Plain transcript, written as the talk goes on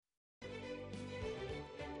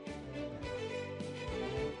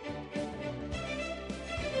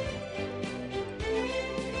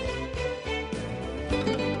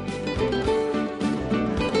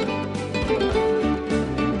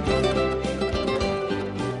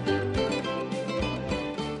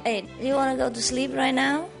you want to go to sleep right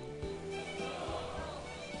now?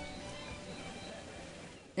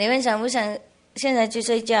 你们想不想现在去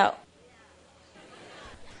睡觉？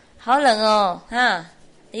好冷哦，哈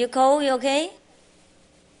You cold? You okay?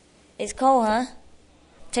 It's cold, huh?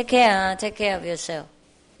 Take care, huh? Take care of yourself.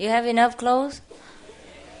 You have enough clothes?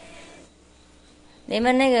 你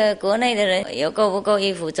们那个国内的人有够不够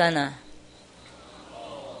衣服穿啊？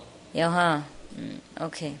有哈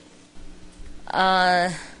，OK。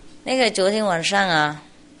那个昨天晚上啊，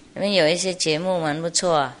你们有一些节目蛮不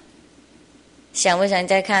错啊，想不想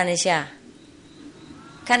再看一下？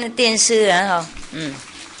看了电视，然后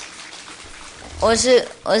我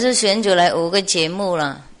是选出来5个节目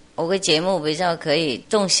了，5个节目比较可以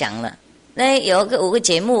中奖了。那有5个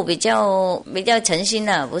节目比较诚心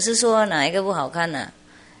的，不是说哪一个不好看的，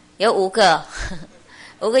有5个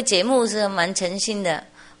，5个节目是蛮诚心的。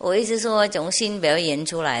我意思说从心表演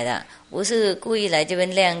出来的，不是故意来这边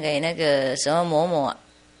亮给那个什么某某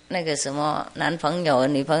那个什么男朋友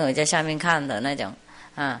女朋友在下面看的那种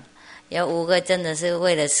啊。有5个真的是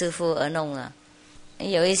为了师父而弄的，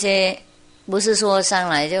有一些不是说上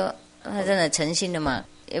来就他真的诚心的嘛，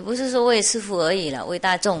也不是说为师父而已了，为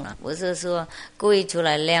大众了，不是说故意出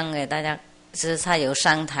来亮给大家，是他有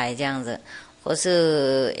上台这样子，或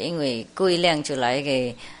是因为故意亮出来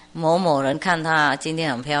给某某人看他今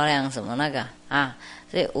天很漂亮什么那个啊，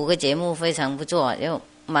所以5个节目非常不错，又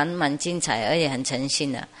蛮精彩，而且很诚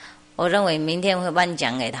心的。我认为明天会颁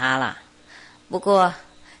奖给他啦。不过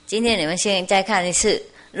今天你们先再看一次，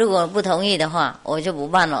如果不同意的话，我就不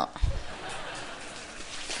办了。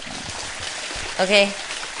OK。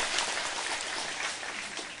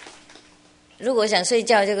如果想睡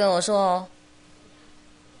觉就跟我说哦。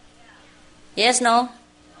Yes, no?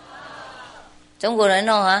 中国人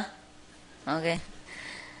no 啊 ？OK。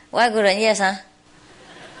外国人 yes 啊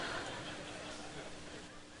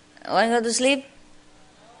 ？Want to go to sleep?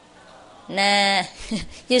 Nah,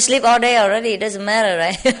 you sleep all day already. It doesn't matter,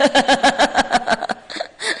 right?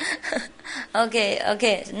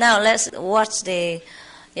 Okay. Now let's watch the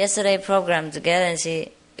yesterday program together and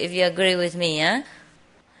see if you agree with me, huh?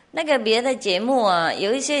 那个别的节目啊，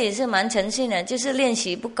有一些也是蛮诚信的，就是练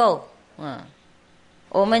习不够。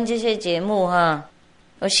我们这些节目哈，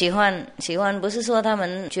我喜欢，不是说他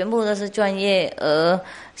们全部都是专业，而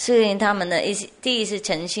是因他们的第一是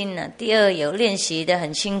诚信了，第二有练习的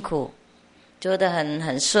很辛苦，做得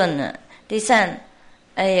很顺了，第三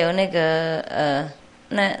有那个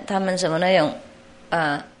那他们什么那种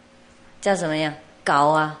叫什么呀稿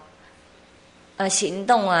啊行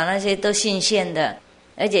动啊那些都新鲜的，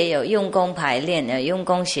而且有用功排练，有用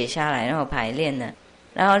功写下来然后排练的。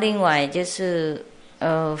然后另外就是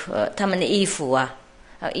他们的衣服啊，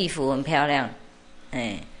衣服很漂亮，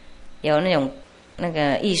有那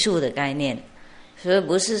个艺术的概念，所以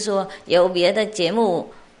不是说有别的节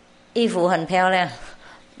目衣服很漂亮，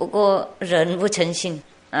不过人不诚信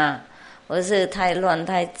啊，或是太乱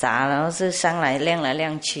太杂，然后是上来亮来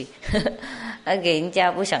亮去，给人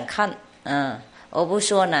家不想看我不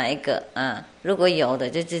说哪一个如果有的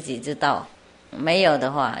就自己知道，没有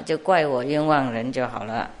的话就怪我冤枉人就好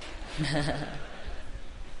了。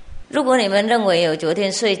如果你们认为有昨天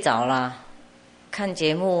睡着了看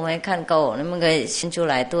节目没看够，你们可以先出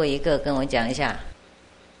来多一个跟我讲一下。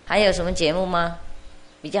还有什么节目吗？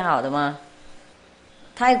比较好的吗？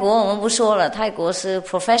泰国我们不说了，泰国是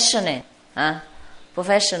professional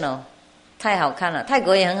professional 太好看了，泰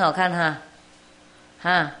国也很好看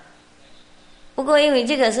哈不过因为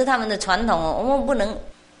这个是他们的传统我们不能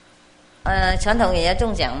传统也要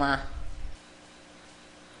中奖嘛。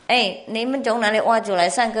你们从哪里挖出来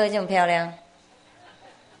上课这么漂亮？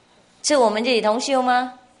是我们这里同修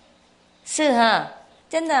吗？是哈，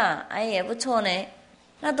真的也不错呢。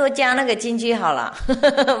那多加那个进去好了，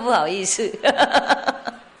不好意思。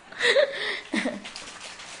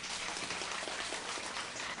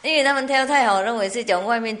因为他们挑太好，认为是从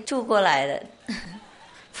外面吐过来的，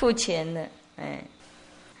付钱的。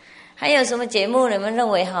还有什么节目你们认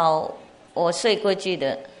为好我睡过去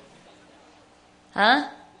的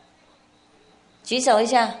举手一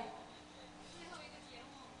下。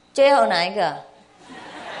最后哪一个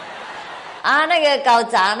那个搞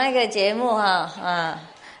砸那个节目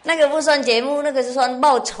那个不算节目，那个是算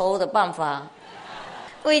报仇的办法。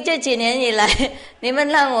因为这几年以来你们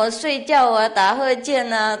让我睡觉打呵欠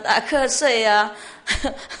打瞌睡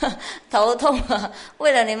头痛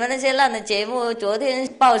为了你们那些烂的节目，昨天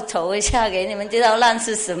报仇一下给你们知道烂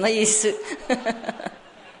是什么意思。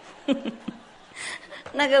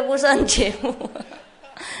那个不算节目，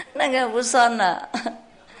那个不算了，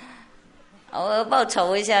我报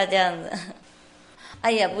仇一下这样子。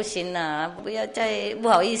哎呀，不行啦，不要再不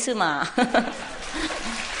好意思嘛。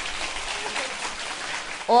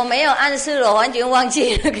我没有暗示了，完全忘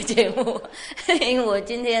记那个节目，因为我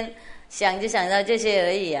今天想就想到这些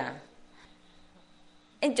而已啊。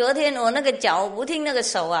昨天我那个脚不听那个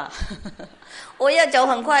手啊，我要走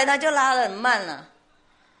很快，他就拉得很慢了。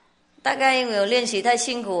大概因为我练习太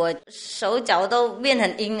辛苦，我手脚都变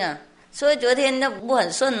很硬啊，所以昨天都不很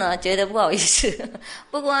顺了，觉得不好意思。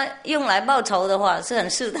不过用来报仇的话是很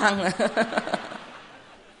适当的。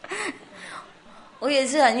我也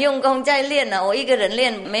是很用功在练了，我一个人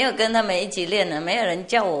练，没有跟他们一起练了，没有人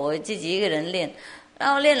叫我，我自己一个人练。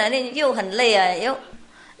然后练来练又很累啊，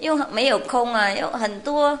又没有空啊，有很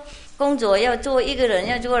多工作要做，一个人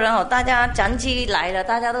要做，然后大家长期来了，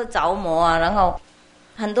大家都着魔啊，然后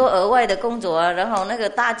很多额外的工作啊，然后那个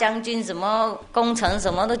大将军什么工程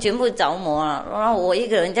什么都全部着魔了，然后我一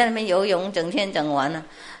个人在那边游泳，整天整完了，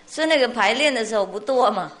所以那个排练的时候不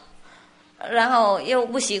多嘛。然后又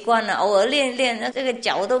不习惯了，偶尔练一练，那这个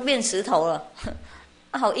脚都变石头了，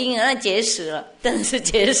好硬啊，那结石了，真的是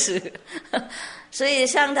结石。所以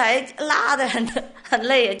上台拉得很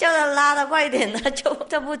累，叫他拉得快一点，他就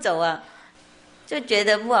不走啊，就觉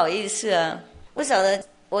得不好意思啊。不晓得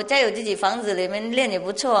我在我自己房子里面练也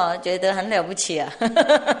不错啊，觉得很了不起啊。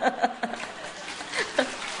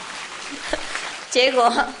结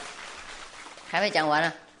果还没讲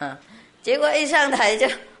完啊，结果一上台就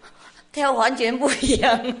跳完全不一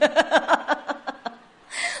样。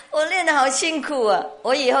我练得好辛苦啊！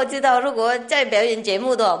我以后知道，如果在表演节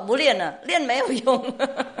目的话，不练了，练没有用。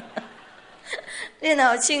练得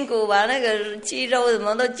好辛苦，把那个肌肉什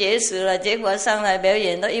么都结实了，结果上台表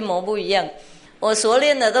演都一模不一样。我所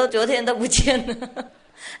练的都昨天都不见了，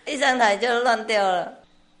一上台就乱掉了。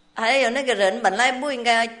还有那个人本来不应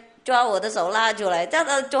该抓我的手拉出来，叫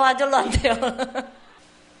他抓就乱掉了。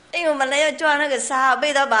因为我本来要抓那个沙，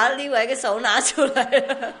被他把另外一个手拿出来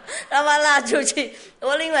了，然后把他拉出去。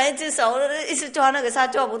我另外一只手一直抓那个沙，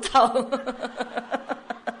抓不到。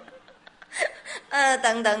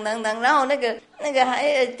等，然后那个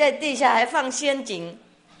还在地下还放陷阱。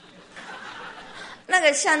那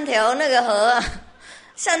个3条那个河啊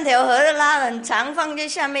，3条河拉得很长，放在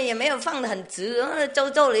下面也没有放得很直，然后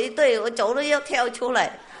皱了一堆，我走路要跳出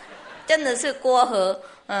来，真的是过河，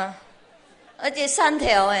而且3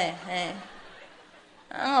条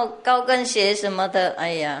然后高跟鞋什么的，哎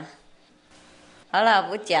呀，好了，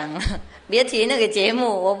不讲了，别提那个节目，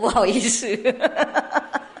我不好意思。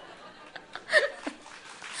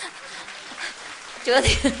昨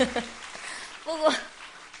天，不过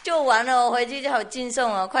做完了，我回去就好轻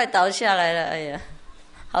松哦，快倒下来了，哎呀，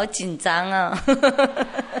好紧张啊。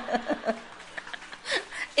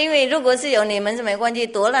因为如果是有你们是没关系，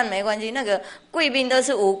多烂没关系，那个贵宾都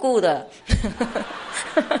是无故的。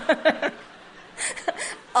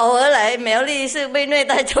偶尔来苗栗是被虐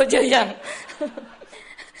待就这样。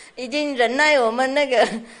已经忍耐我们那个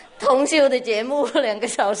同修的节目2个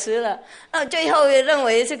小时了，最后也认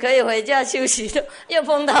为是可以回家休息的，又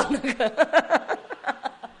碰到那个。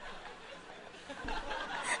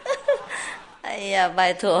哎呀，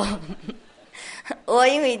拜托。我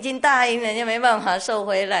因为已经答应了，就没办法收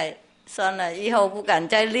回来，算了，以后不敢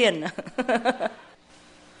再练了。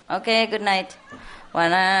OK, good night，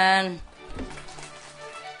 晚安。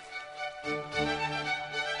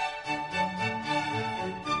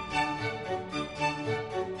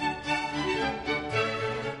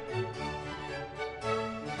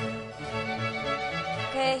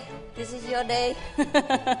Okay, this is your day.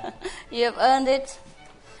 You have earned it.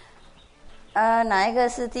 哪一个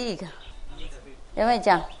是第一个？有没有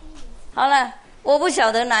讲？好了，我不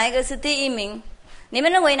晓得哪一个是第1名，你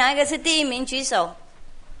们认为哪一个是第1名？举手。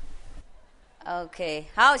OK，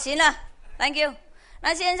 好，行了 ，Thank you。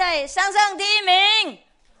那现在上第1名，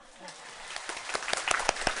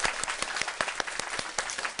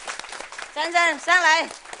上来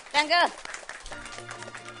，2个，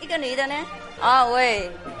一个女的呢？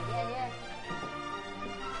喂。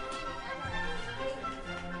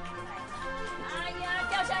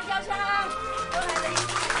叫声，都来了。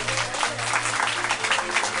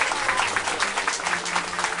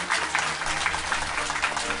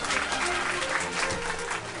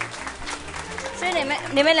所以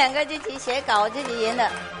你们2个自己写稿自己演的，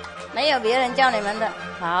没有别人教你们的。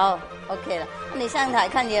好 ，OK 了。你上台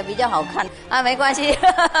看也比较好看啊，没关系。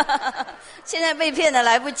现在被骗的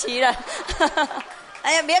来不及了。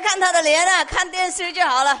哎呀，别看他的脸了，看电视就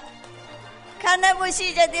好了。看那部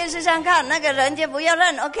戏在电视上看，那个人就不要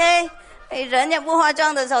认 ，OK？ 人家不化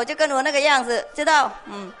妆的时候就跟我那个样子，知道？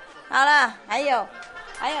好了，还有，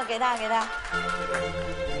给他，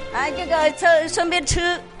这个顺便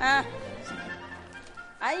吃啊。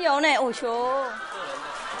还有呢，哦哟，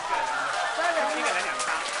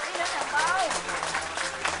一人2包。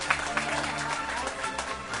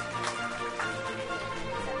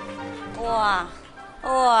哇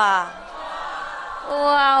哇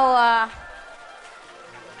哇哇！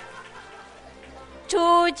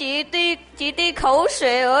出几滴口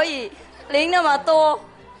水而已，领那么多。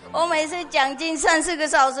我每次奖金3-4个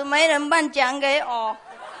小时，没人办奖给我。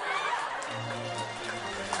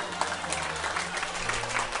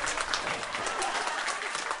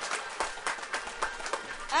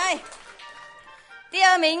哎，第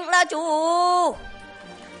2名蜡烛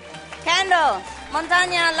 ，candle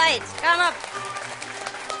momenthe light come up。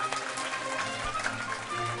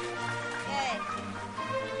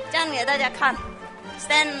站给大家看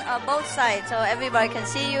 ，stand on both sides so everybody can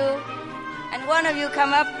see you, and one of you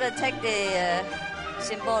come up to take the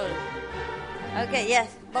symbol. Okay, yes,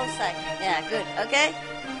 both sides. Yeah, good. Okay,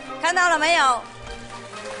 看到了没有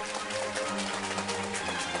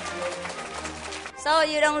 ？So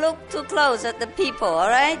you don't look too close at the people, all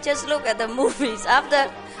right? Just look at the movies after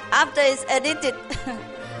it's edited.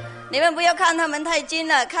 你们不要看他们太近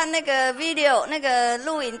了，看那个 video 那个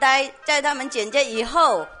录影带，在他们剪接以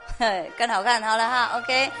后。更好看，好了哈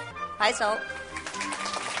 ，OK， 拍手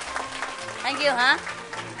 ，Thank you 哈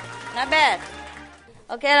 ，Not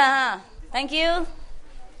bad，OK 了哈 ，Thank you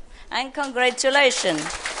and congratulations。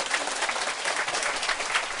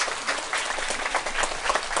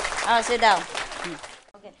好 ，sit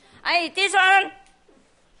down。OK， 哎，第3，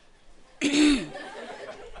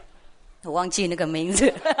我忘记那个名字。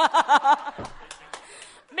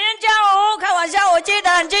边江舞，开玩笑，我记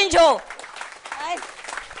得很清楚。哎。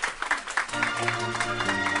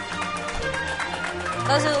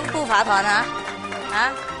都是步伐团啊，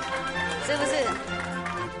是不是？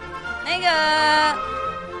那个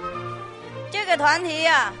这个团体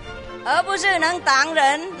啊，而不是能挡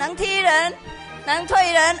人、能踢人、能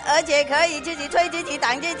推人，而且可以自己推自己、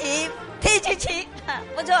挡自己、踢自己，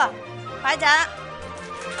不错，排查，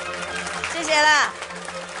谢谢啦，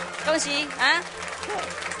恭喜啊！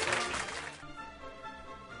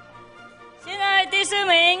现在第4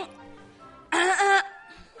名。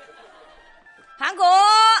韩国，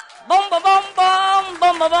嘣嘣嘣嘣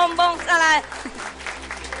嘣嘣嘣嘣，上来，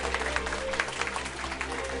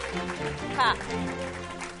看，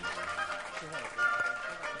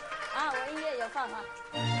我音乐有放哈，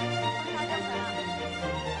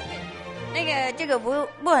那个这个不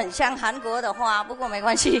很像韩国的话，不过没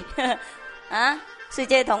关系，世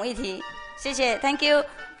界统一体，谢谢 ，Thank you，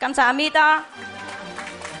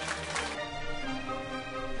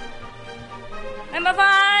 감사합니다。Number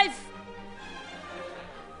 5.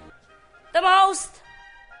 The most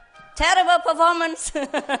terrible performance.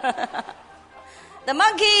 The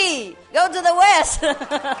monkey go to the west.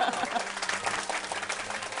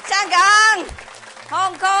 香港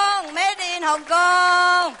Hong Kong, made in Hong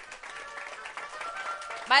Kong.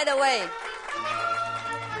 By the way,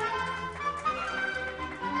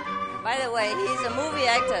 he's a movie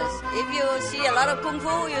actor. If you see a lot of kung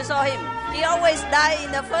fu, you saw him. He always die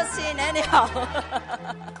in the first scene anyhow.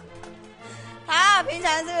 他平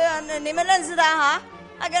常是你们认识他哈？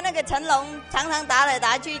他跟那个成龙常常打来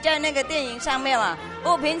打去，在那个电影上面嘛。不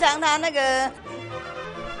过平常他那个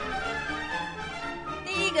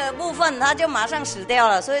第一个部分他就马上死掉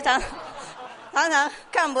了，所以常常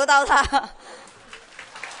看不到他。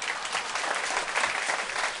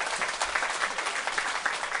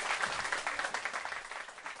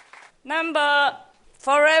Number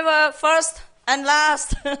forever first and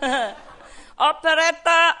last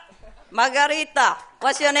operetta Margarita.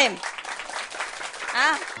 What's your name?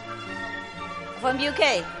 From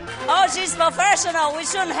UK. Oh, she's professional. We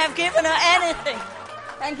shouldn't have given her anything.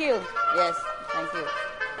 Thank you. Yes, thank you.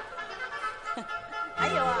 还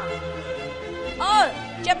有啊 Oh,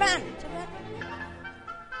 Japan.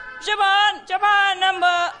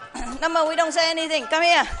 Number, we don't say anything. Come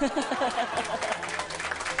here.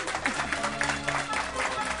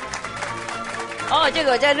 哦，这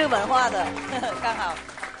个在日本画的，刚好。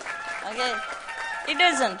Okay, it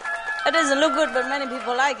doesn't look good, but many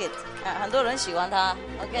people like it. 很多人喜欢它。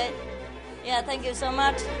Okay, yeah, thank you so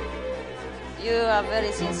much. You are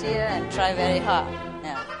very sincere and try very hard.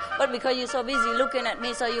 Yeah, but because you're so busy looking at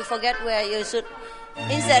me, so you forget where you should.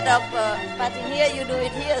 Instead of parting here, you do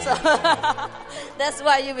it here. So that's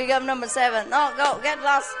why you become number 7. No, go get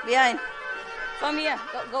lost behind. From here,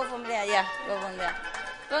 go from there. Yeah, go from there.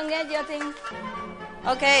 Go and get your thing.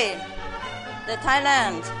 Okay, the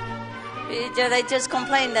Thailand. They just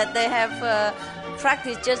complained that they have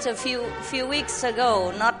practiced just a few weeks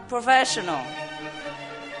ago, not professional.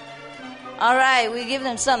 All right, we give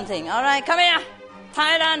them something. All right, come here.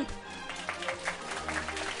 Thailand。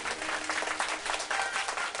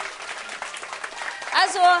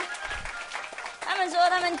他们说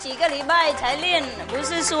他们几个礼拜才练，不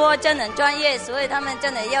是说真的很专业，所以他们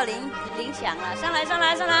真的要领奖了。上来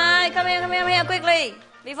，come here quickly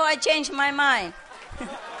before I change my mind 。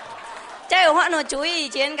在我换我主意以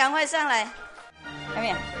前，赶快上来。Come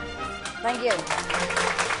here. Thank you.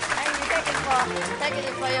 And you take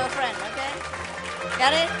it for your friend, okay?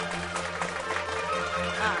 Got it?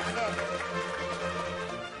 Okay.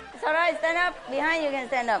 It's all right. Stand up. Behind you can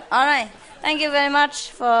stand up. All right. Thank you very much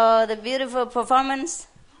for the beautiful performance.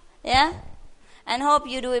 Yeah? And hope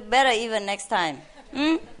you do it better even next time.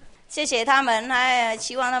 谢谢他们，还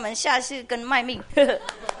希望他们下次更卖命。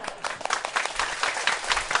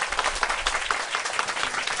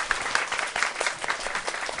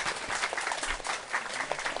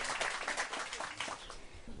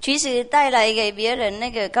其实带来给别人那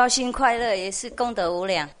个高兴快乐也是功德无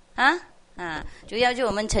量啊！主要就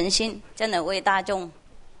我们诚心，真的为大众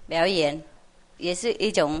表演，也是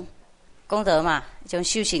一种功德嘛，一种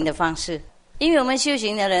修行的方式。因为我们修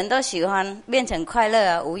行的人都喜欢变成快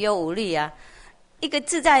乐啊，无忧无虑啊。一个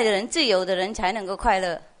自在的人、自由的人才能够快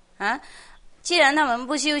乐啊！既然他们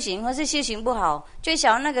不修行，或是修行不好，最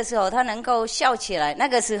少那个时候他能够笑起来，那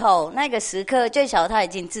个时候那个时刻，最少他已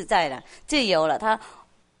经自在了、自由了，他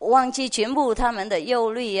忘记全部他们的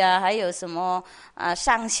忧虑啊，还有什么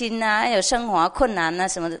伤心啊，还有生活困难啊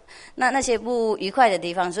什么的，那些不愉快的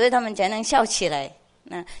地方，所以他们才能笑起来。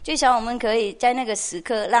最少我们可以在那个时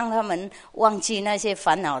刻让他们忘记那些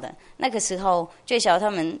烦恼的，那个时候最少他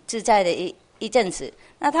们自在的一阵子。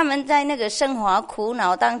那他们在那个生活苦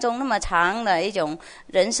恼当中那么长的一种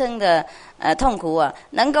人生的痛苦啊，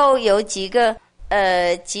能够有几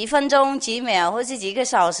分钟、几秒或是几个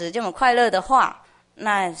小时这么快乐的话，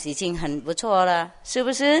那已经很不错了，是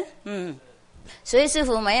不是？所以师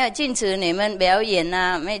父没有禁止你们表演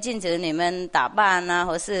啊，没有禁止你们打扮啊，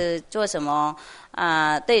或是做什么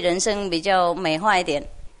对人生比较美化一点。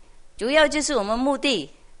主要就是我们目的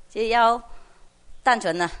就要单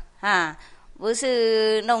纯了不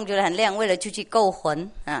是弄觉得很亮，为了出去勾魂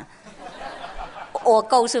我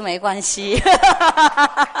勾是没关系。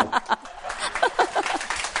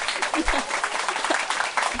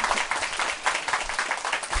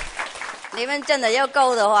你们真的要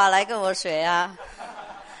勾的话，来跟我学啊！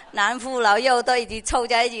男妇老幼都已经凑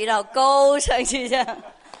在一起，然后勾上去这样，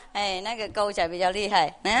那个勾起来比较厉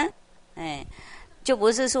害，就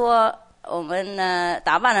不是说我们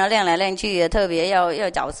打扮了亮来亮去，特别要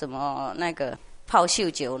找什么那个泡秀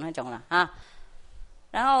酒那种了啊。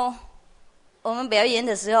然后我们表演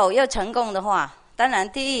的时候要成功的话，当然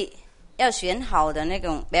第一要选好的那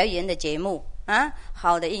种表演的节目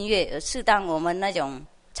好的音乐，适当我们那种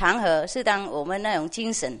场合，适当我们那种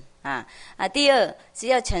精神第二是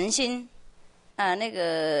要诚心那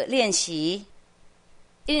个练习，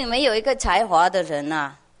因为没有一个才华的人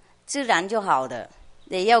自然就好的，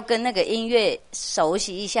也要跟那个音乐熟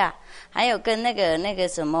悉一下，还有跟那个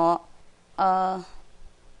什么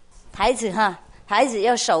台子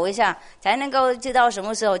要熟一下，才能够知道什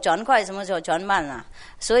么时候转快，什么时候转慢啦。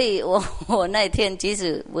所以我那天即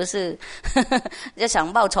使不是要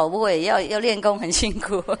想报仇，不过也要练功很辛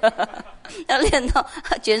苦，要练到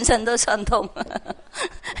全身都酸痛，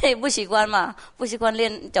不习惯嘛，不习惯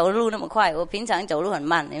练走路那么快。我平常走路很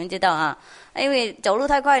慢，你们知道因为走路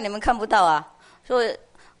太快你们看不到所以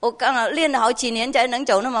我刚好练了好几年才能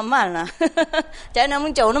走那么慢了，才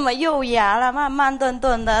能走那么优雅了，慢慢顿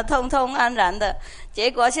顿的，通通安然的。结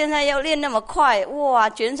果现在要练那么快，哇，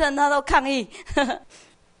全身他都抗议。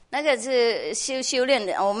那个是修炼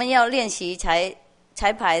的，我们要练习才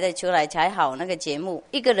排得出来才好。那个节目，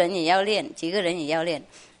一个人也要练，几个人也要练。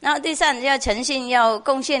然后第三要诚信，要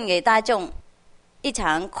贡献给大众一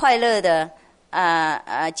场快乐的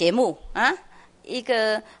节目一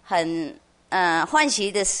个很欢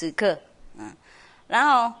喜的时刻然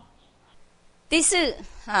后第四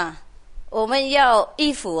我们要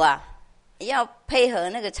衣服要配合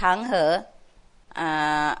那个场合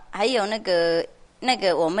还有那个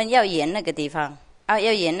我们要演那个地方要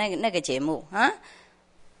演那个节目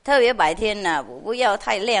特别白天不要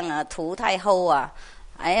太亮涂太厚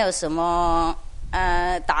还有什么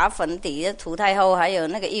打粉底涂太厚，还有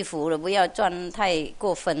那个衣服不要转太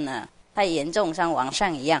过分了，太严重像网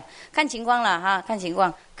上一样，看情况了看情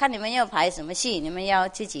况，看你们要排什么戏，你们要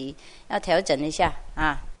自己要调整一下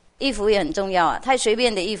衣服也很重要太随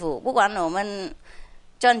便的衣服，不管我们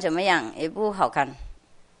穿怎么样也不好看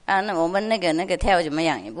那我们那个跳怎么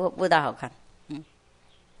样也不大好看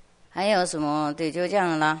还有什么对，就这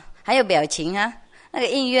样啦。还有表情那个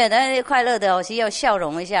音乐，但是快乐的需要笑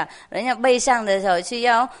容一下，人家悲伤的时候需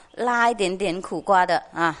要拉一点点苦瓜的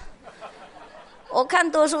啊。我看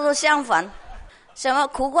多数都相反，什么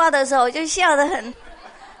苦瓜的时候就笑得很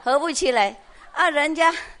合不起来啊，人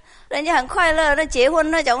家很快乐，那结婚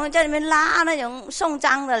那种在里面拉那种送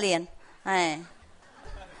葬的脸，哎，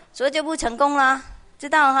所以就不成功了，知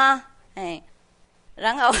道哈？哎，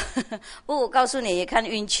然后不过我告诉你也看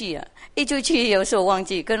运气啊，一出去有时候忘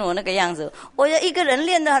记，跟我那个样子，我就一个人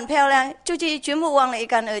练得很漂亮，出去全部忘了一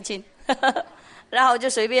干二净，然后就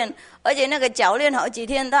随便，而且那个脚练好几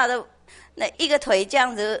天，他都那一个腿这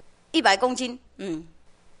样子100公斤，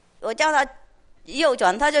我叫他右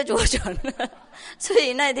转他就左转了，所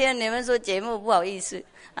以那天你们说节目不好意思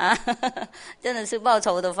啊，真的是报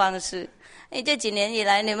仇的方式。这几年以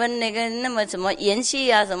来，你们那个那么什么演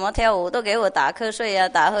戏啊，什么跳舞都给我打瞌睡啊，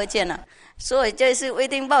打呵欠啊，所以这是一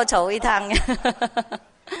定报仇一趟。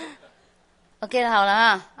OK 好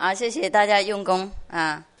了啊，谢谢大家用功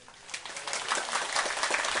啊。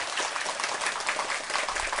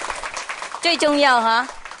最重要哈，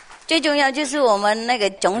最重要就是我们那个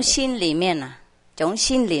从心里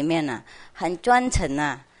面很专诚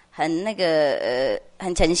啊，很那个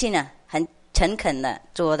很诚信啊，很诚恳的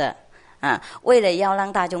做的啊，为了要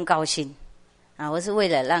让大众高兴啊，我是为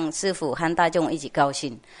了让师父和大众一起高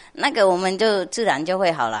兴，那个我们就自然就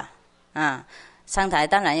会好了啊。上台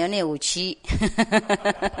当然要练武器，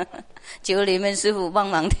求你们师父帮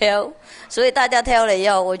忙挑，所以大家挑了以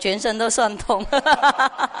后，我全身都酸痛。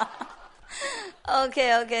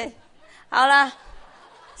OK， 好了，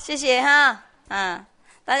谢谢哈，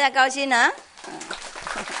大家高兴啊。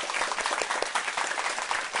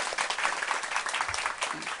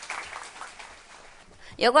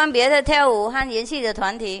有关别的跳舞和演戏的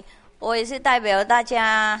团体，我也是代表大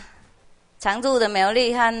家常驻的苗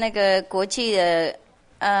栗和那个国际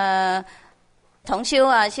的同修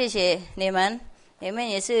啊，谢谢你们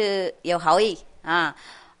也是有好意啊。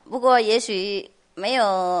不过也许没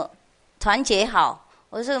有团结好，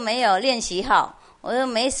我是没有练习好，我是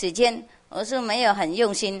没时间，我是没有很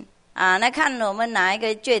用心啊。那看我们哪一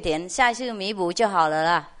个缺点，下次弥补就好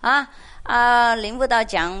了啦领不到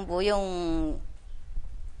奖不用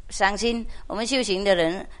伤心，我们修行的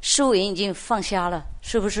人输赢已经放下了，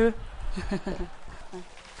是不是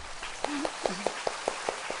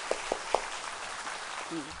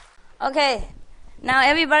？Okay, now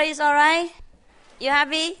everybody is all right? You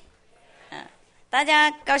happy? 大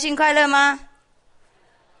家高兴快乐吗？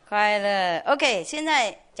快乐。OK， 现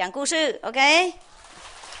在讲故事。OK，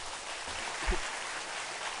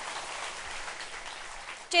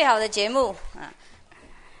 最好的节目啊，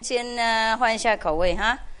先换一下口味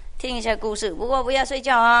哈，听一下故事。不过不要睡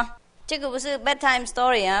觉啊，这个不是 bedtime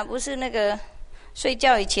story 啊，不是那个睡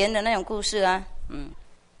觉以前的那种故事啊。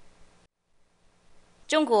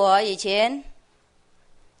中国以前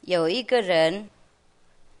有一个人，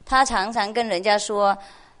他常常跟人家说，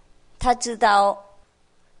他知道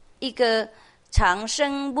一个长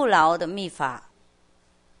生不老的秘法。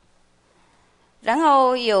然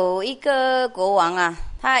后有一个国王啊，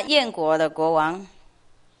他燕国的国王，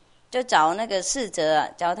就找那个侍者啊，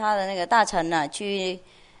找他的那个大臣啊，去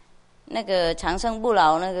那个长生不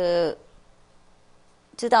老那个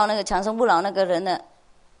知道那个长生不老那个人呢，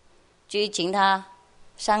去请他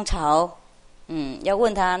上朝，要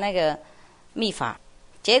问他那个秘法。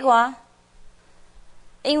结果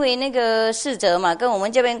因为那个侍者嘛，跟我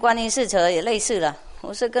们这边观音侍者也类似了，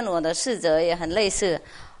我是跟我的侍者也很类似，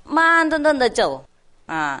慢吞吞的走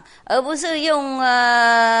啊，而不是用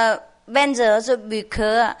鞭子是贝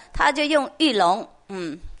壳，他就用玉龙，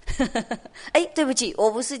对不起，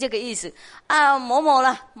我不是这个意思啊，某某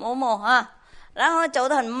啊，然后走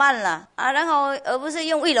得很慢了啊，然后而不是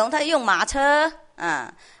用玉龙，他用马车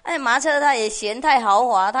啊，马车他也嫌太豪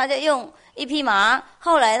华，他就用一匹马，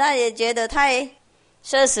后来他也觉得太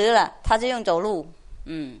奢侈了，他就用走路，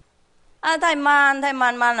太慢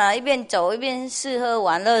了，一边走一边吃喝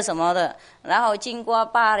玩乐什么的，然后经过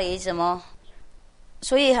巴黎什么，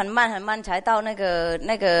所以很慢才到那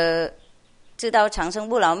个知道长生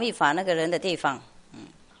不老秘法那个人的地方。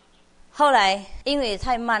后来因为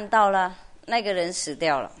太慢到了，那个人死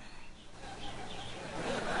掉了。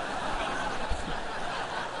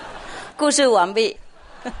故事完毕。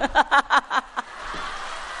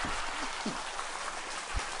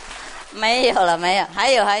没有了，没有，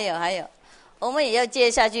还有，我们也要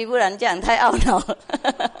接下去，不然这样太懊恼了。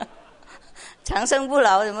长生不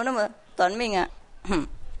老怎么那么短命啊？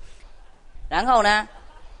然后呢，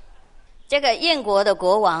这个燕国的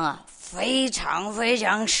国王啊，非常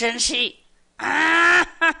生气啊！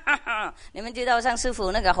你们知道上师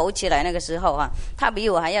父那个吼起来那个时候啊，他比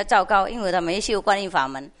我还要糟糕，因为他没修观音法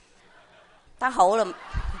门，他吼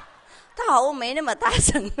没那么大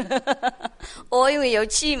声。我因为有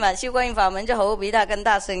气嘛，修观音法门就吼比他更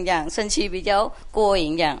大声，这样生气比较过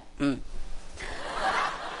瘾，这样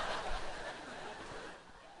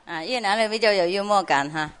越南人比较有幽默感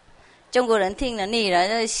哈，中国人听了腻了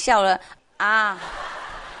就笑了啊。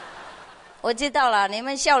我知道了，你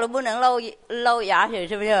们笑了不能露牙齿，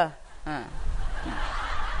是不是？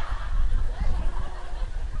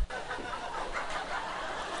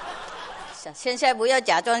现在不要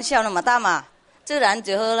假装笑那么大嘛，自然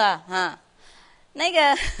就好了哈。那个，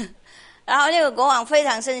然后那个国王非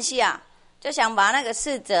常生气啊，就想把那个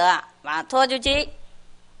侍者啊，把他拖出去，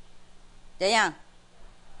怎样？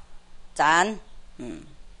斩。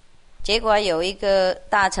结果有一个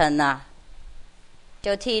大臣啊，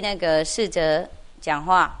就替那个侍者讲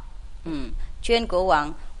话，劝国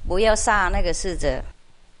王不要杀那个侍者。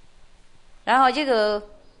然后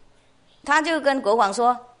他就跟国王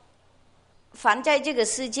说，凡在这个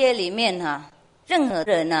世界里面任何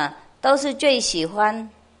人都是最喜欢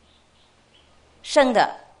生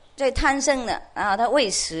的，最贪生的，然后他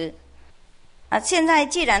喂食现在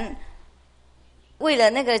既然为了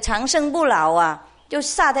那个长生不老就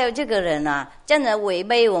杀掉这个人真的违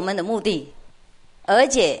背我们的目的。而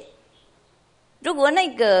且如果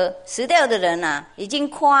那个死掉的人已经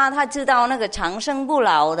夸他知道那个长生不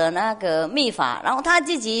老的那个秘法，然后他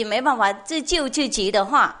自己没办法自救自己的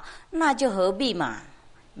话，那就何必嘛？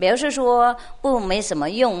表示说没什么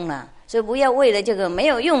用了，所以不要为了这个没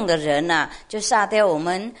有用的人就杀掉我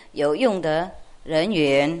们有用的人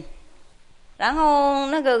员。然后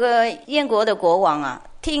那个燕国的国王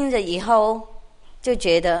听着以后就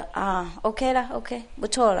觉得OK 了 ，OK 不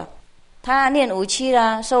错了。他练武器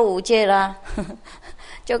啦，受五戒啦，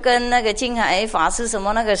就跟那个青海法师什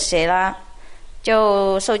么那个谁啦，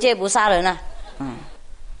就受戒不杀人了。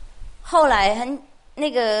后来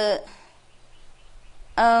那个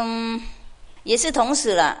也是同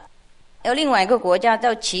时了，有另外一个国家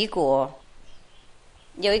叫齐国，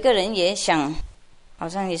有一个人也想，好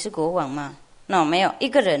像也是国王嘛，没有一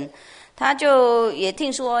个人，他就也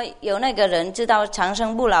听说有那个人知道长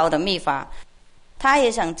生不老的秘法，他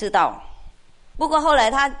也想知道。不过后来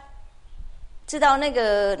他知道那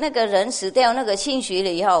个人死掉那个信息了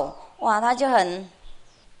以后，他就很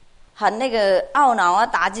那个懊恼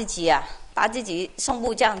打自己胸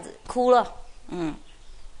部这样子哭了。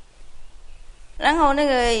然后那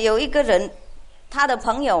个有一个人，他的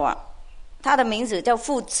朋友他的名字叫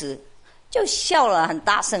父子，就笑了很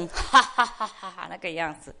大声，哈哈哈哈哈那个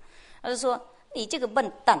样子。他就说：“你这个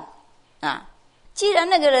笨蛋既然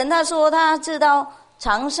那个人他说他知道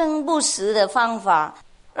长生不死的方法，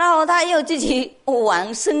然后他又自己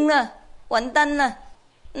往生了，完蛋了。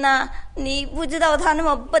那你不知道他那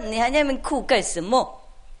么笨，你还在那边哭干什么？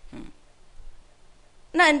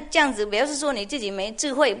那这样子表示说你自己没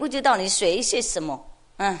智慧，不知道你学些什么。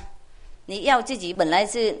你要自己本来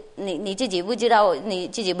是你自己不知道你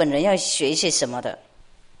自己本人要学些什么的。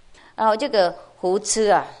然后这个胡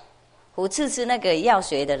痴是那个要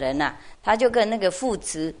学的人他就跟那个父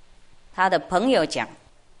子他的朋友讲，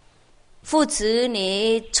父子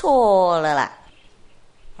你错了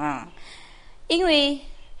啦。因为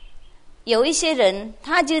有一些人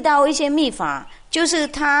他知道一些秘法，就是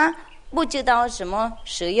他不知道什么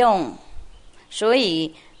使用，所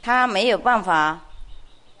以他没有办法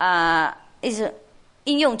一直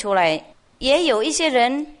应用出来。也有一些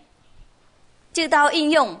人知道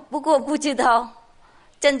应用，不过不知道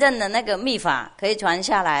真正的那个秘法可以传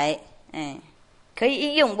下来，可以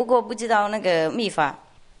应用，不过不知道那个秘法。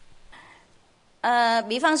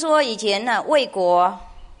比方说以前魏国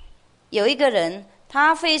有一个人，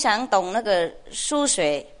他非常懂那个书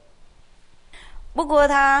学，不过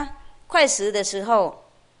他快死的时候，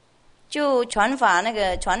就传那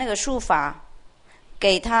个书法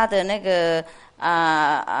给他的那个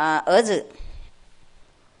儿子。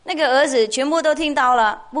那个儿子全部都听到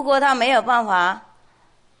了，不过他没有办法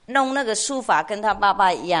弄那个书法跟他爸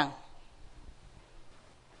爸一样。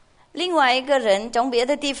另外一个人从别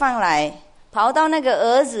的地方来，跑到那个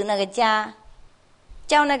儿子那个家，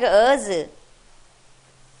叫那个儿子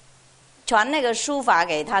传那个书法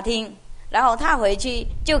给他听，然后他回去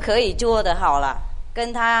就可以做得好了，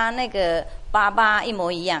跟他那个爸爸一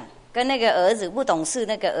模一样，跟那个儿子不懂事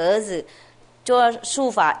那个儿子做书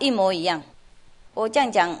法一模一样。我这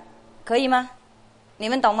样讲可以吗？你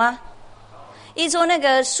们懂吗？一说那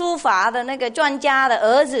个书法的那个专家的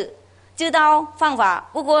儿子知道方法，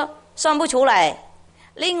不过算不出来，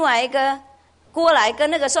另外一个过来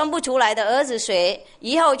跟那个算不出来的儿子学，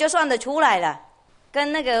以后就算得出来了。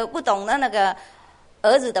跟那个不懂的那个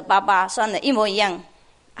儿子的爸爸算的一模一样，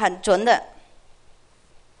很准的。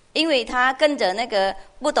因为他跟着那个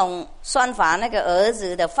不懂算法那个儿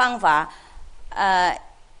子的方法，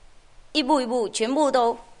一步一步全部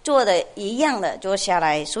都做的一样的做下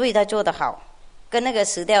来，所以他做得好，跟那个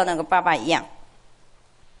死掉那个爸爸一样。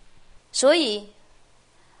所以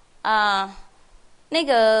那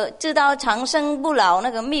个知道长生不老那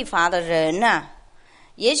个秘法的人啊，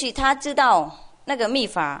也许他知道那个秘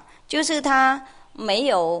法，就是他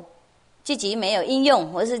自己没有应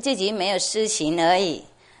用，或是自己没有施行而已。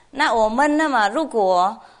那我们那么如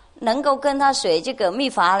果能够跟他学这个秘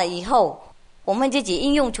法了以后，我们自己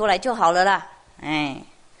应用出来就好了啦。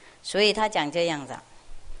所以他讲这样子，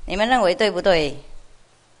你们认为对不对？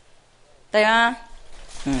对吗？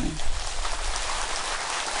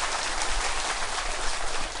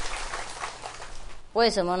为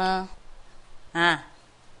什么呢？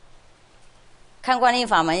看观音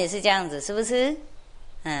法门也是这样子，是不是？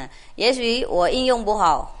也许我应用不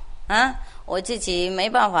好我自己没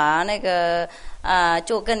办法那个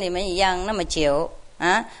做跟你们一样那么久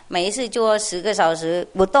每一次做10个小时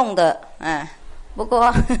不动的不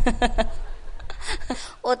过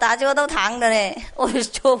我打坐都躺的嘞，我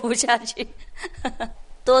做不下去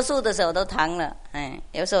多数的时候都躺了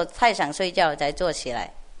有时候太想睡觉才坐起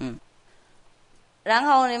来然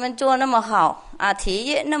后你们做那么好体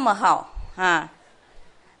验那么好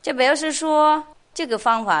就表示说这个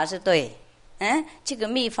方法是对这个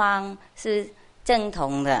秘方是正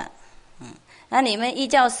统的那你们依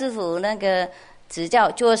照师父那个指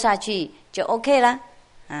教做下去就 OK 了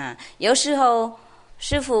有时候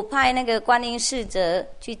师父派那个观音侍者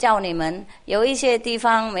去教你们，有一些地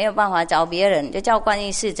方没有办法找别人，就叫观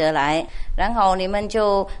音侍者来，然后你们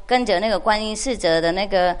就跟着那个观音侍者的那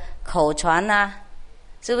个口传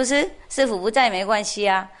是不是？师父不在没关系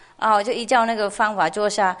就依照那个方法做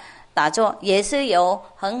下打坐，也是有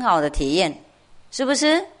很好的体验，是不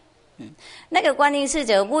是？那个观音侍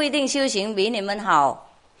者不一定修行比你们好，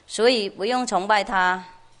所以不用崇拜他。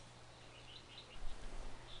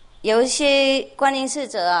有一些观音侍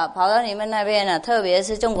者跑到你们那边特别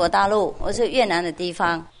是中国大陆或是越南的地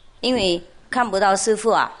方，因为看不到师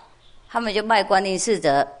父他们就拜观音侍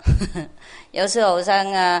者有时候像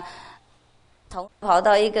跑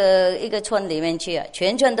到一个村里面去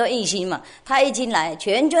全村都一心嘛，他一进来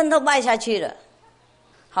全村都拜下去了，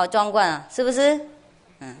好壮观是不是？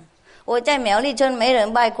我在苗栗村没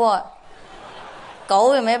人拜过，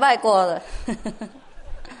狗也没拜过的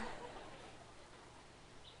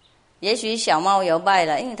也许小猫有拜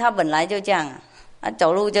了，因为它本来就这样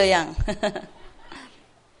走路这样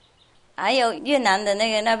还有越南的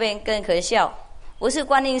那边更可笑，不是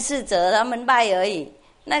观音侍者他们拜而已，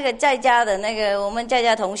那个在家的那个我们在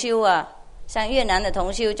家同修像越南的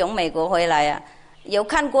同修从美国回来有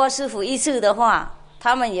看过师父一次的话，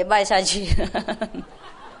他们也拜下去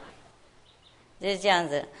就是这样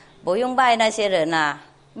子，不用拜那些人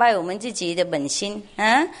拜我们自己的本心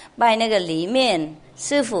拜那个里面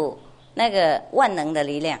师父那个万能的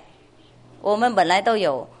力量，我们本来都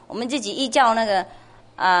有，我们自己依照那个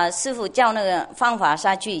师父教那个方法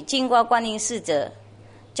下去，经过观音侍者，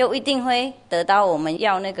就一定会得到我们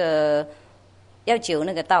要求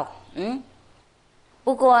那个道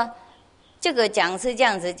不过这个讲是这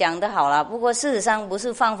样子讲的好了，不过事实上不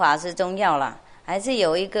是方法是重要了，还是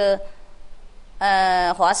有一个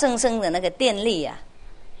活生生的那个电力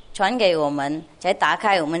传给我们，才打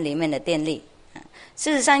开我们里面的电力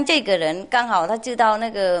事实上这个人刚好他知道那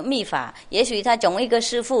个秘法，也许他从一个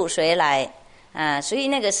师父学来所以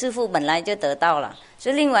那个师父本来就得到了，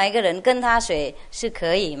所以另外一个人跟他学是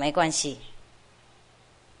可以没关系。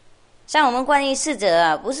像我们观音侍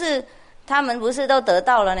者他们不是都得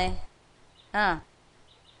到了呢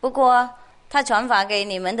不过他传法给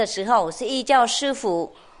你们的时候是依照师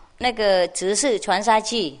父那个指示传下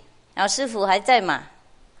去，然后师父还在嘛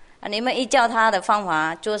你们依照他的方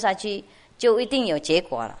法做下去就一定有结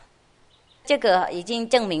果了，这个已经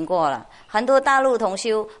证明过了。很多大陆同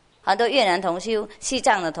修，很多越南同修，西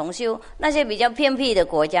藏的同修，那些比较偏僻的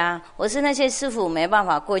国家，或是那些师父没办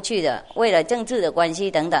法过去的，为了政治的关系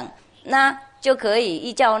等等，那就可以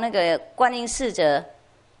依照那个观音侍者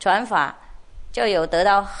传法，就有得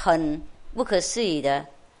到很不可思议的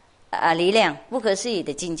力量，不可思议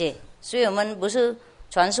的境界。所以我们不是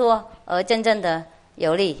传说，而真正的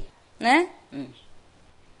有力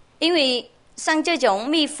因为像这种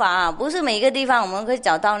秘法不是每个地方我们可以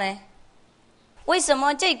找到呢。为什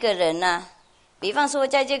么这个人比方说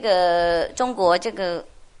在这个中国这个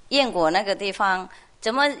燕国那个地方，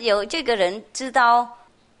怎么有这个人知道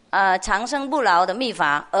长生不老的秘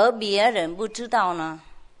法，而别人不知道呢？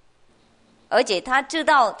而且他知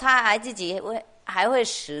道他自己还会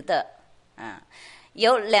死的。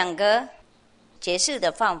有2个解释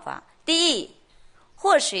的方法。第一，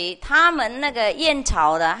或许他们那个燕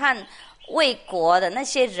朝的和魏国的那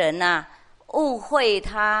些人啊，误会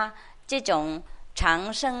他这种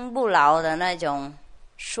长生不老的那种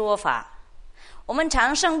说法。我们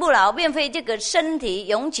长生不老并非这个身体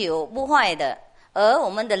永久不坏的，而我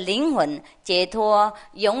们的灵魂解脱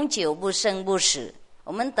永久不生不死，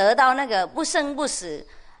我们得到那个不生不死、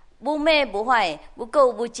不灭不坏、不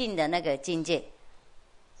垢不净的那个境界，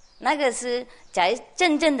那个是才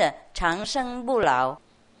真正的长生不老。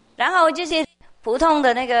然后这些普通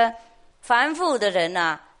的那个凡夫的人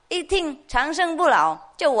啊，一听长生不老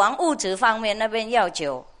就往物质方面那边要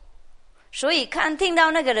求，所以听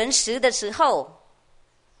到那个人死的时候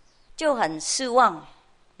就很失望，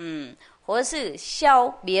或是笑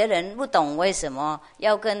别人不懂为什么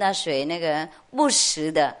要跟他学那个不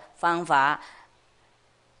死的方法。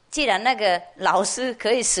既然那个老师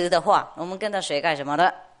可以死的话，我们跟他学干什么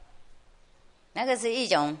的？那个是一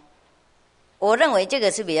种，我认为这个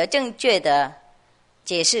是比较正确的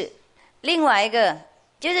解释。另外一个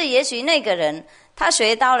就是也许那个人他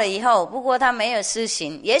学到了以后，不过他没有施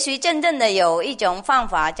行，也许真正的有一种方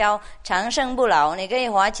法叫长生不老，你可以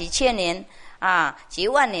活几千年几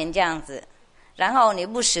万年这样子，然后你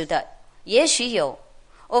不死的，也许有。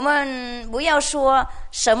我们不要说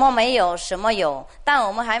什么没有什么有，但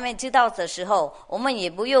我们还没知道的时候，我们也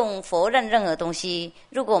不用否认任何东西。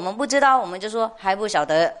如果我们不知道，我们就说还不晓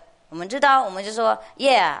得；我们知道，我们就说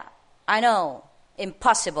Yeah, I know,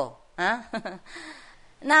 impossible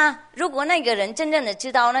那如果那个人真正的知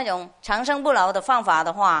道那种长生不老的方法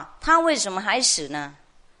的话，他为什么还死呢？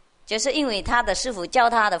就是因为他的师父教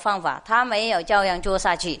他的方法，他没有照样做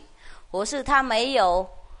下去，或是他没有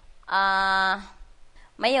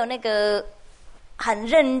没有那个很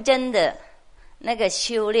认真的那个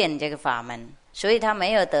修炼这个法门，所以他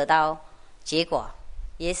没有得到结果，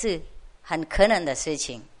也是很可能的事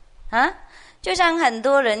情就像很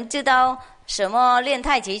多人知道什么练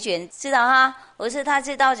太极拳，知道或是他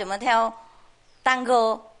知道怎么跳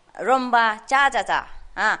tango、rumba、喳喳喳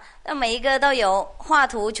那每一个都有画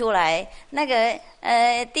图出来。那个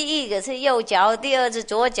第一个是右脚，第二是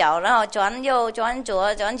左脚，然后转右、转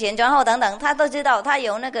左、转前、转后等等，他都知道，他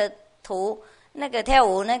有那个图，那个跳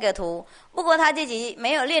舞那个图。不过他自己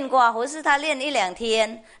没有练过，或是他练1-2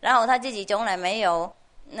天，然后他自己从来没有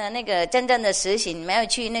那个真正的实行，没有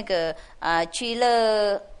去那个俱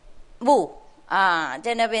乐部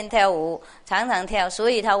在那边跳舞，常常跳，所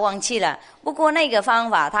以他忘记了。不过那个方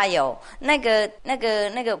法他有，那个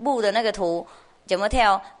步的那个图怎么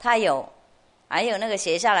跳他有，还有那个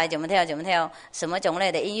写下来怎么跳，什么种类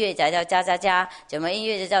的音乐才叫喳喳喳，什么音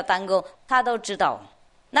乐就叫tango，他都知道。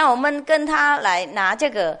那我们跟他来拿这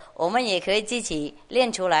个，我们也可以自己练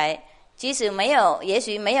出来。即使没有，也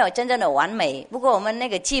许没有真正的完美，不过我们那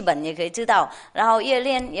个基本也可以知道，然后越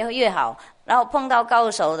练也会越好，然后碰到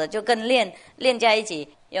高手的就跟练在一起，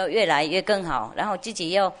要越来越更好，然后自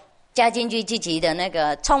己要加进去自己的那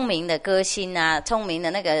个聪明的个性聪明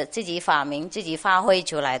的那个自己发明、自己发挥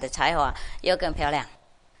出来的才华要更漂亮。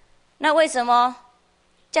那为什么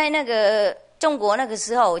在那个中国那个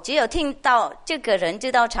时候，只有听到这个人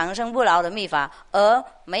知道长生不老的秘法，而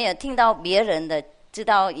没有听到别人的知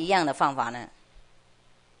道一样的方法呢？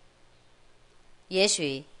也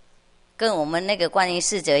许跟我们那个观音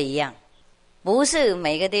侍者一样，不是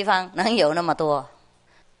每个地方能有那么多。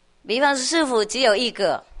比方说师父只有1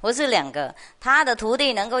个或是2个，他的徒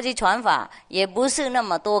弟能够去传法也不是那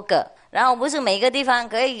么多个，然后不是每个地方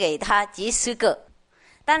可以给他几10个。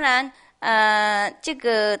当然这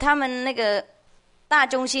个他们那个大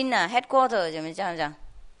中心headquarter 怎么这样讲，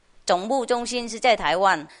总部中心是在台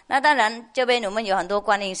湾。那当然这边我们有很多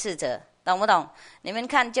观音侍者，懂不懂？你们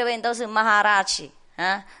看这边都是 Maharaji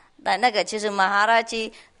那个就是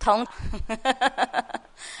Maharaji 同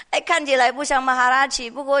看起来不像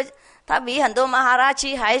Maharaji，不过他比很多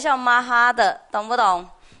Maharaji还像Maha的，懂不懂？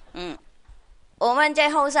我们在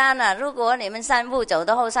后山如果你们散步走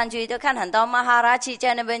到后山去，就看很多Maharaji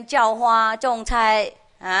在那边浇花、种菜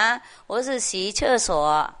或是洗厕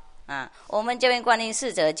所我们这边观音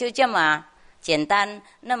侍者就这么简单，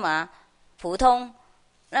那么普通，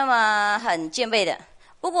那么很敬畏的。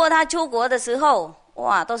不过他出国的时候，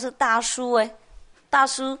哇，都是大叔大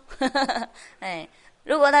叔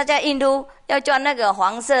如果他在印度要穿那个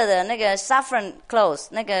黄色的那个 saffron clothes，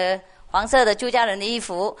 那个黄色的出家人的衣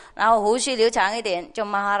服，然后胡须留长一点，就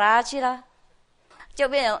Maharaji了，就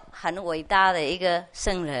变成很伟大的一个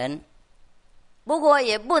圣人。不过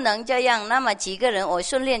也不能这样，那么几个人我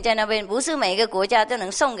训练在那边，不是每个国家都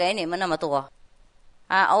能送给你们那么多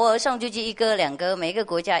偶尔送出去1个2个，每个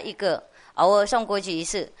国家1个，偶尔送过去1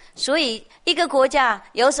次。所以一个国家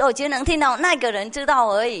有时候只能听到那个人知道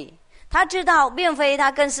而已，他知道并非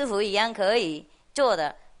他跟师父一样可以做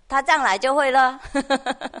的，他将来就会了。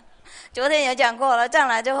昨天有讲过了，将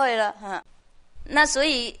来就会了。那所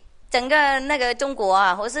以整个那个中国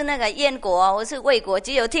啊，或是那个燕国啊，或是魏国，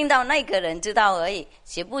只有听到那个人知道而已，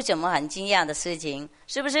是不什么很惊讶的事情，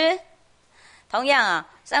是不是？同样啊，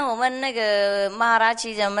像我们那个马哈拉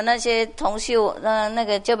奇什么那些同修，那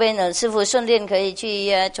个这边的师父顺便可以去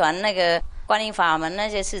传那个观音法门那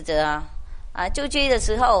些侍者出去的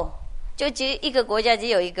时候，就只一个国家只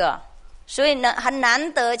有1个，所以呢很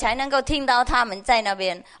难得才能够听到他们在那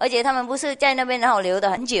边，而且他们不是在那边然后留得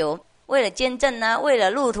很久，为了见证为了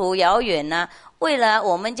路途遥远为了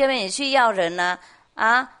我们这边也需要人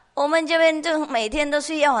我们这边就每天都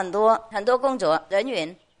需要很多很多工作人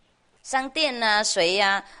员，像电水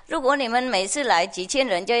如果你们每次来几千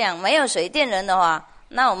人这样，没有水电人的话，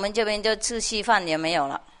那我们这边就吃稀饭也没有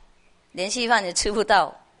了，连稀饭也吃不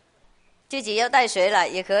到。自己要带水来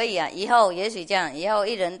也可以以后也许这样，以后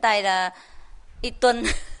一人带了1吨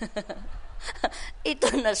1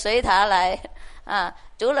吨的水塔来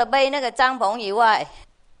除了背那个帐篷以外，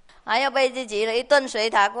还要背自己的1吨水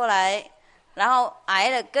塔过来，然后矮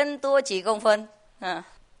了更多几公分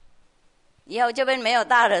以后这边没有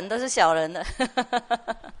大人，都是小人的。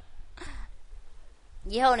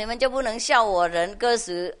以后你们就不能笑我人个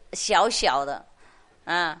子小小的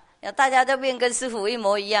要大家都变跟师父一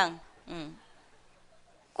模一样。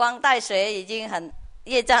光带水已经很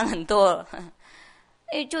业障很多了。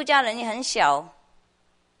因为出家人也很小，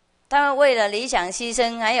他们为了理想牺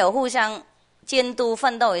牲，还有互相监督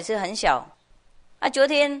奋斗也是很小。昨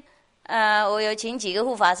天我有请几个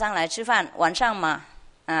护法上来吃饭，晚上嘛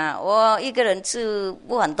我一个人吃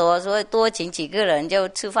不很多，所以多请几个人就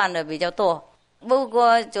吃饭的比较多。不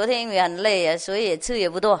过昨天因为很累所以也吃也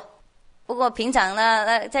不多。不过平常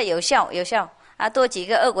呢在有效多几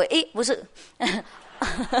个恶鬼不是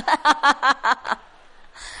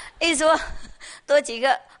一说多几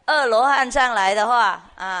个2罗汉上来的话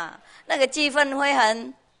那个气氛会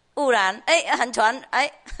很污染很传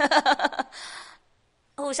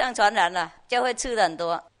互相传染了，就会吃的很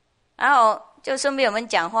多。然后就顺便我们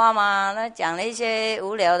讲话嘛，那讲了一些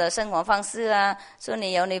无聊的生活方式说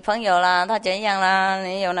你有女朋友啦，他怎样啦，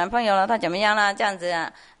你有男朋友了，他怎么样啦，这样子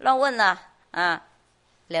乱问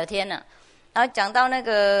聊天然后讲到那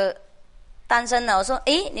个单身了，我说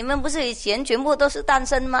你们不是以前全部都是单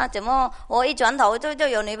身吗？怎么我一转头就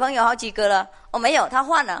有女朋友好几个了？没有，他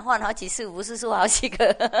换好几次，不是说好几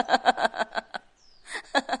个。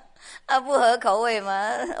不合口味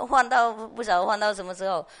嘛，换到不少，换到什么时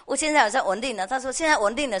候？我现在好像稳定了。他说现在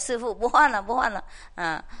稳定了，师父不换了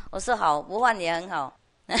我说好，不换也很好。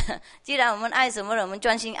既然我们爱什么人，我们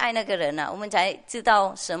专心爱那个人我们才知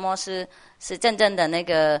道什么是真正的那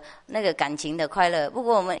个感情的快乐。不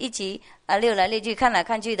过我们一起溜来溜去，看来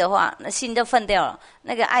看去的话，那心都分掉了。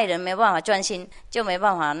那个爱人没办法专心，就没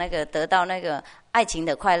办法那个得到那个爱情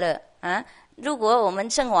的快乐如果我们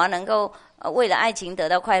生活能够为了爱情得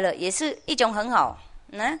到快乐，也是一种很好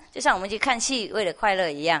就像我们去看戏为了快乐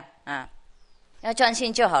一样要专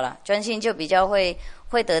心就好了，专心就比较会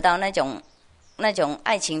得到那种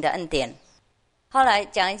爱情的恩典。后来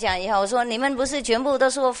讲一讲以后，我说你们不是全部都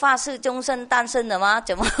说发誓终身单身的吗？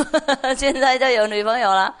怎么现在就有女朋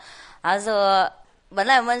友了？他说本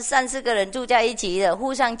来我们3、4个人住在一起的，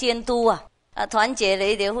互相监督团结了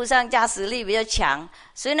一点，互相加实力比较强，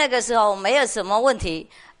所以那个时候没有什么问题。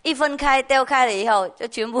一分开掉开了以后，就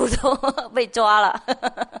全部都被抓了。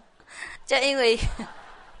就因为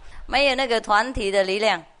没有那个团体的力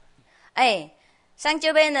量。像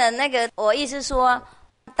这边的那个，我意思说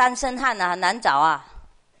单身汉很难找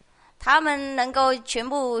他们能够全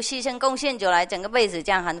部牺牲贡献出来，整个辈子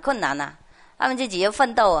这样很困难他们自己又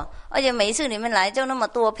奋斗而且每一次你们来就那么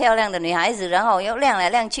多漂亮的女孩子，然后又亮来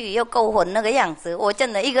亮去，又勾魂那个样子，我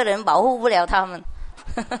真的一个人保护不了他们。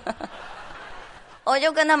我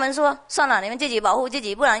就跟他们说，算了，你们自己保护自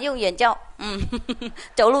己，不然用眼罩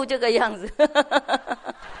走路这个样子。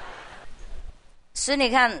所以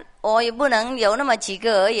你看，我也不能有那么几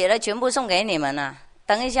个而已了，全部送给你们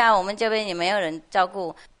等一下我们这边也没有人照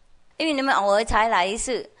顾，因为你们偶尔才来一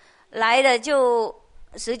次，来了就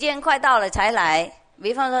时间快到了才来。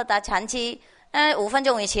比方说打禅期5分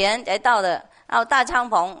钟以前才到的，然后大帐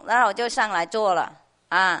篷，然后我就上来坐了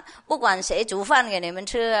不管谁煮饭给你们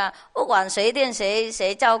吃不管谁电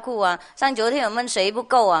谁照顾像昨天我们水不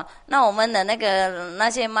够那我们的那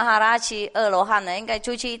些马哈拉奇2罗汉应该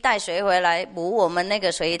出去带水回来补我们那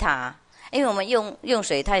个水塔，因为我们用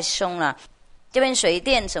水太松了，这边水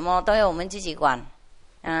电什么都要我们自己管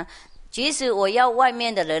啊。即使我要外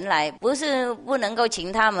面的人来，不是不能够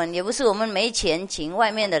请他们，也不是我们没钱请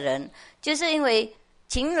外面的人，就是因为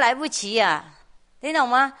请来不及啊，听懂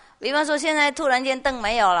吗？比方说现在突然间灯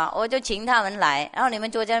没有了，我就请他们来，然后你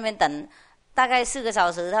们坐在那边等，大概4个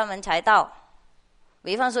小时他们才到。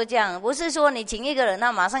比方说这样，不是说你请一个人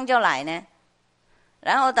他马上就来呢，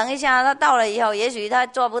然后等一下他到了以后，也许他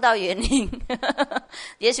抓不到原因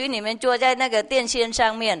也许你们坐在那个电线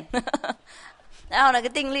上面然后那个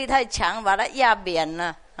定力太强，把它压扁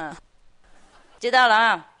了，知道了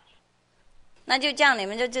啊？那就这样，你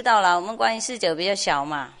们就知道了。我们观音侍者比较小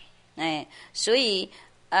嘛，所以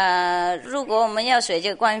如果我们要学这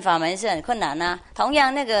个观音法门是很困难啊。同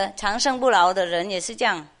样，那个长生不老的人也是这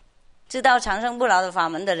样，知道长生不老的法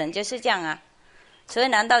门的人就是这样啊。所以，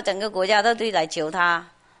难道整个国家都来求他，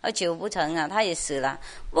而求不成啊？他也死了。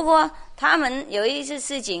不过，他们有一次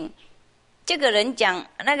事情。这个人讲，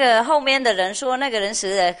那个后面的人说那个人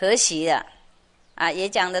死了可喜了，也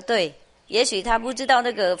讲得对。也许他不知道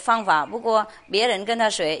那个方法，不过别人跟他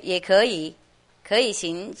学也可以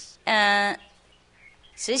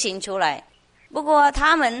实行出来。不过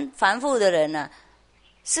他们凡夫的人呢，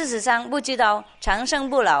事实上不知道长生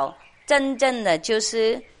不老，真正的就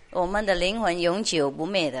是我们的灵魂永久不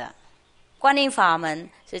灭的。观音法门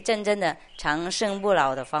是真正的长生不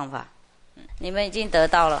老的方法，你们已经得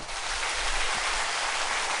到了。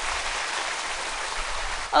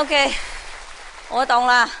OK， 我懂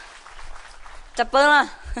了，10分了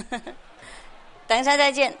等一下再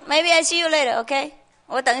见 ，Maybe I see you later，OK？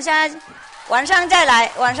 我等一下晚上再来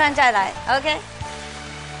，OK？